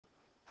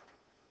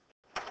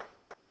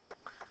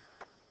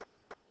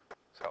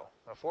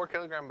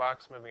4-kilogram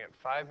box moving at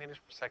 5 meters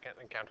per second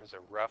encounters a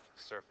rough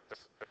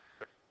surface.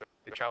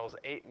 It travels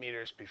 8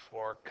 meters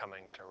before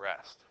coming to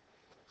rest.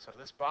 So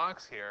this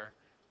box here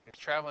is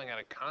traveling at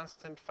a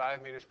constant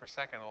 5 meters per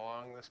second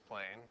along this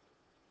plane,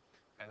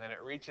 and then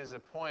it reaches a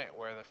point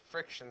where the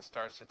friction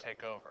starts to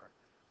take over.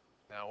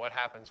 Now, what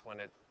happens when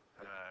it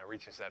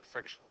reaches that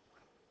friction?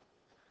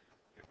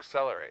 It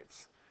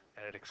accelerates,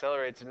 and it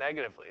accelerates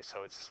negatively,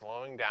 so it's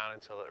slowing down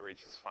until it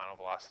reaches final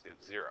velocity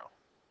of 0.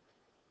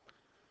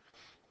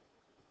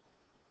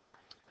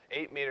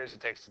 8 meters it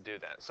takes to do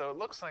that. So it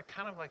looks like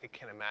kind of like a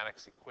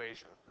kinematics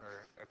equation,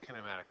 or a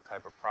kinematic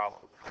type of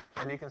problem.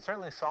 And you can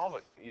certainly solve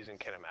it using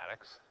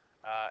kinematics,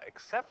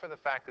 except for the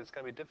fact that it's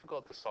going to be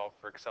difficult to solve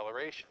for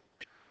acceleration.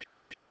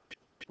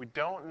 We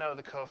don't know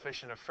the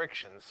coefficient of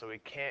friction, so we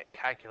can't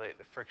calculate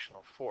the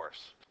frictional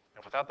force.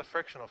 And without the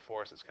frictional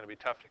force, it's going to be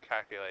tough to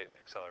calculate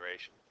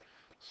acceleration.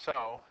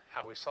 So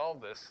how we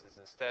solve this is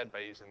instead by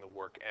using the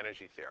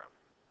work-energy theorem.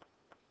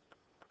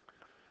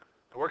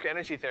 The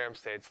work-energy theorem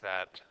states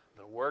that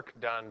the work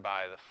done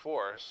by the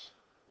force,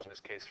 in this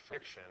case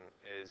friction,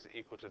 is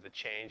equal to the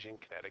change in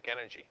kinetic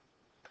energy.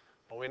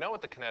 Well, we know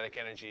what the kinetic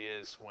energy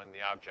is when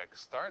the object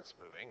starts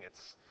moving.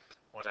 It's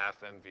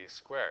 1/2 mv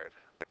squared.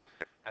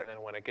 And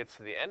then when it gets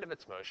to the end of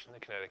its motion, the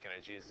kinetic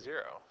energy is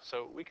 0.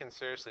 So we can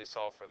seriously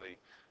solve for the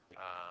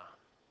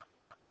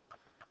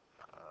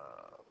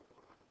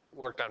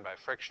work done by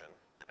friction,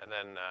 and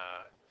then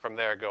from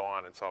there go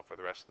on and solve for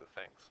the rest of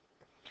the things.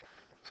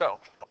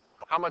 So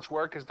how much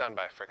work is done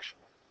by friction?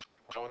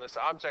 Well, when this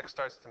object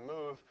starts to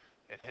move,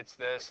 it hits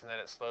this and then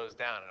it slows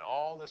down, and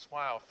all this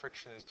while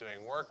friction is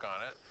doing work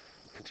on it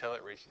until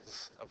it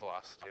reaches a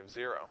velocity of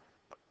 0.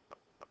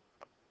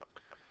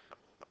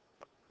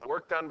 The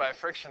work done by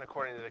friction,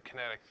 according to the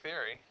kinetic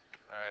theory,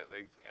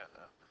 the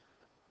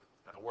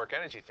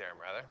work-energy theorem,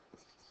 rather,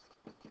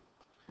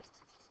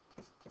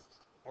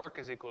 work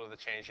is equal to the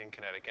change in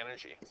kinetic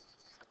energy.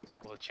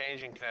 Well, the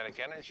change in kinetic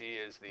energy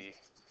is the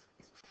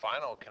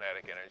final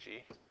kinetic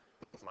energy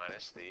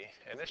minus the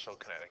initial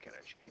kinetic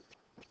energy.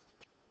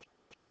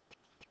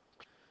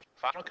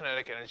 Final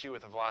kinetic energy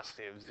with a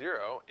velocity of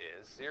 0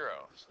 is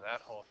 0, so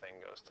that whole thing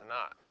goes to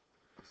naught.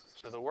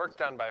 So the work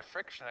done by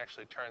friction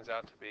actually turns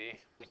out to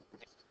be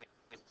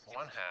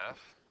 1/2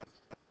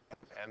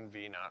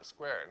 mv naught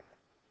squared.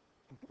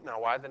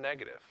 Now, why the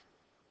negative?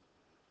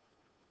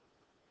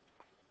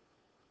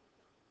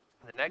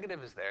 The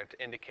negative is there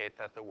to indicate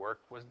that the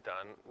work was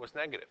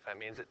negative. That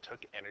means it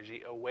took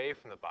energy away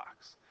from the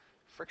box.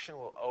 Friction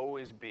will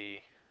always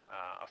be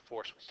a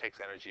force which takes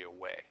energy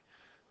away,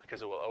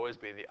 because it will always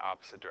be the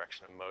opposite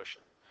direction of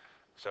motion.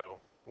 So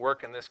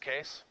work in this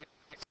case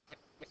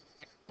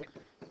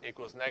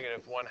equals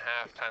negative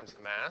 1/2 times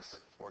the mass,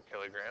 4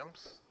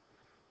 kilograms,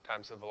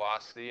 times the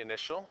velocity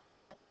initial,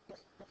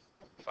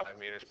 5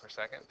 meters per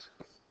second,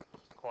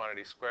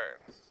 quantity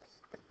squared.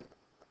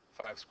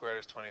 5 squared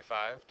is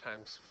 25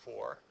 times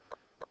 4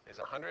 is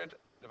 100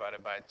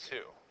 divided by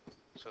 2.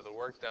 So the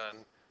work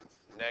done,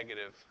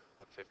 negative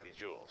 50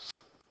 joules.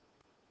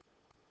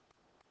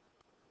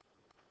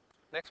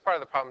 Next part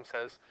of the problem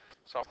says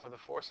solve for the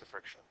force of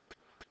friction.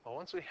 Well,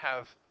 once we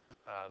have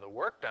the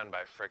work done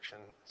by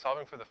friction,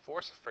 solving for the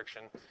force of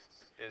friction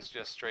is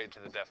just straight to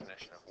the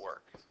definition of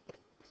work.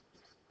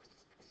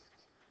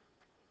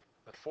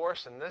 The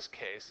force in this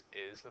case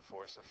is the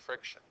force of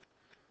friction.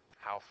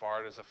 How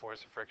far does the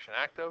force of friction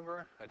act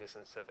over? A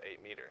distance of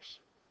 8 meters.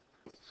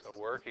 So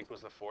work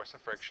equals the force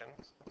of friction,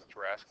 which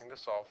we're asking to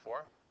solve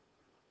for.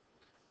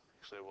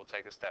 Actually, we'll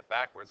take a step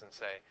backwards and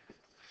say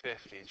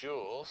 50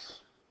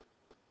 joules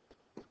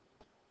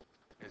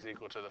is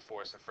equal to the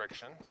force of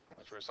friction,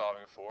 which we're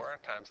solving for,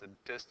 times the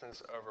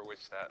distance over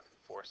which that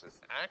forces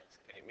act,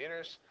 8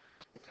 meters,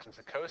 times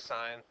the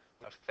cosine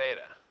of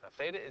theta. Now,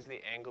 theta is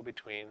the angle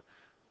between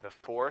the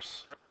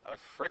force of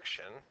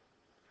friction,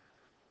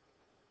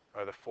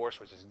 or the force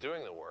which is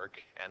doing the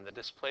work, and the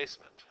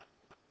displacement.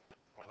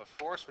 Well, the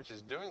force which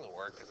is doing the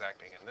work is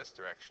acting in this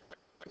direction.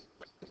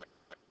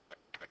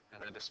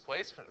 And the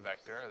displacement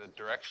vector, or the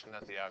direction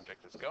that the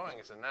object is going,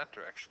 is in that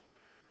direction.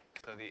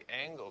 So the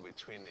angle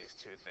between these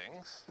two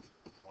things,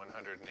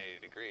 180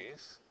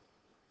 degrees,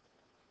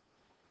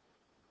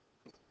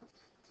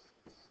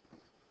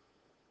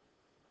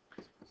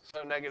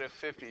 so negative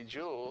 50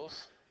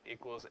 joules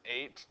equals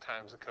 8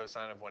 times the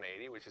cosine of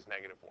 180, which is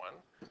negative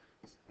 1,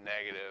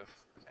 negative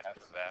f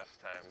of f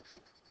times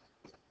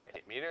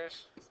 8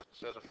 meters.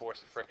 So the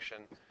force of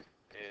friction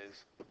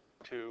is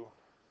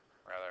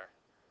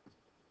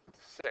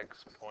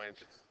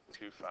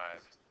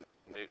 6.25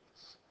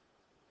 newtons.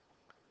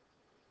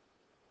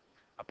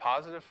 A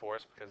positive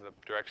force because the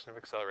direction of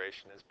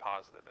acceleration is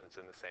positive and it's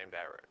in the same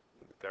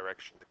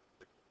direction.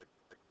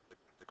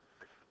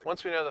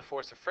 Once we know the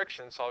force of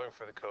friction, solving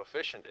for the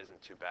coefficient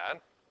isn't too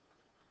bad.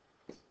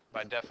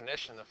 By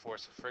definition, the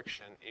force of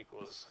friction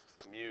equals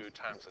mu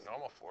times the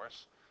normal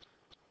force.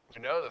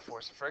 We know the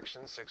force of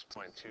friction,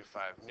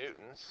 6.25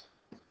 newtons,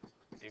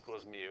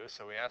 equals mu,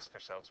 so we ask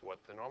ourselves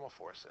what the normal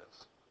force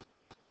is.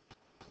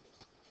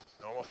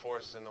 Normal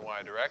force is in the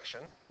y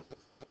direction.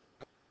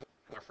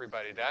 Our free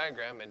body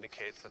diagram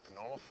indicates that the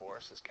normal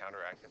force is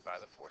counteracted by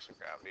the force of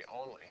gravity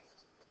only.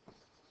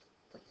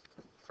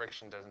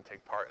 Friction doesn't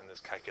take part in this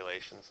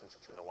calculation since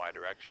it's in the y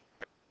direction.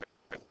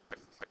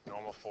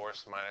 Normal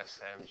force minus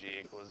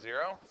mg equals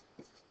 0.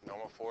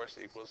 Normal force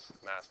equals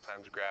mass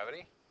times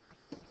gravity.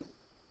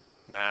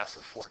 Mass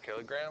of 4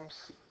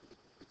 kilograms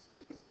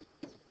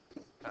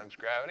times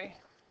gravity.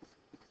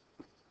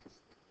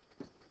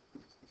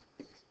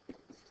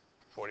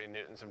 40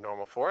 newtons of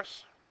normal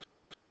force.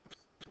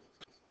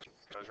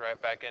 Goes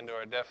right back into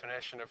our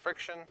definition of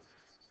friction,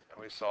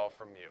 and we solve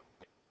for mu.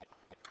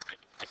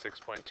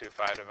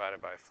 6.25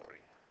 divided by 40.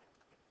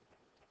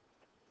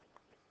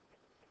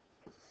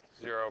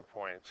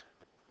 0.16,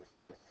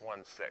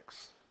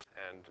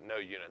 and no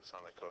units on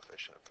the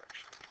coefficient of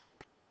friction.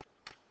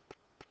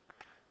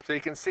 So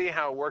you can see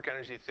how work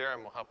energy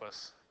theorem will help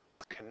us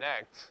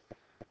connect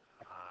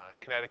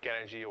kinetic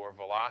energy or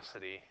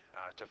velocity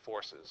to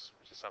forces,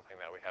 which is something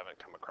that we haven't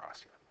come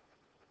across yet.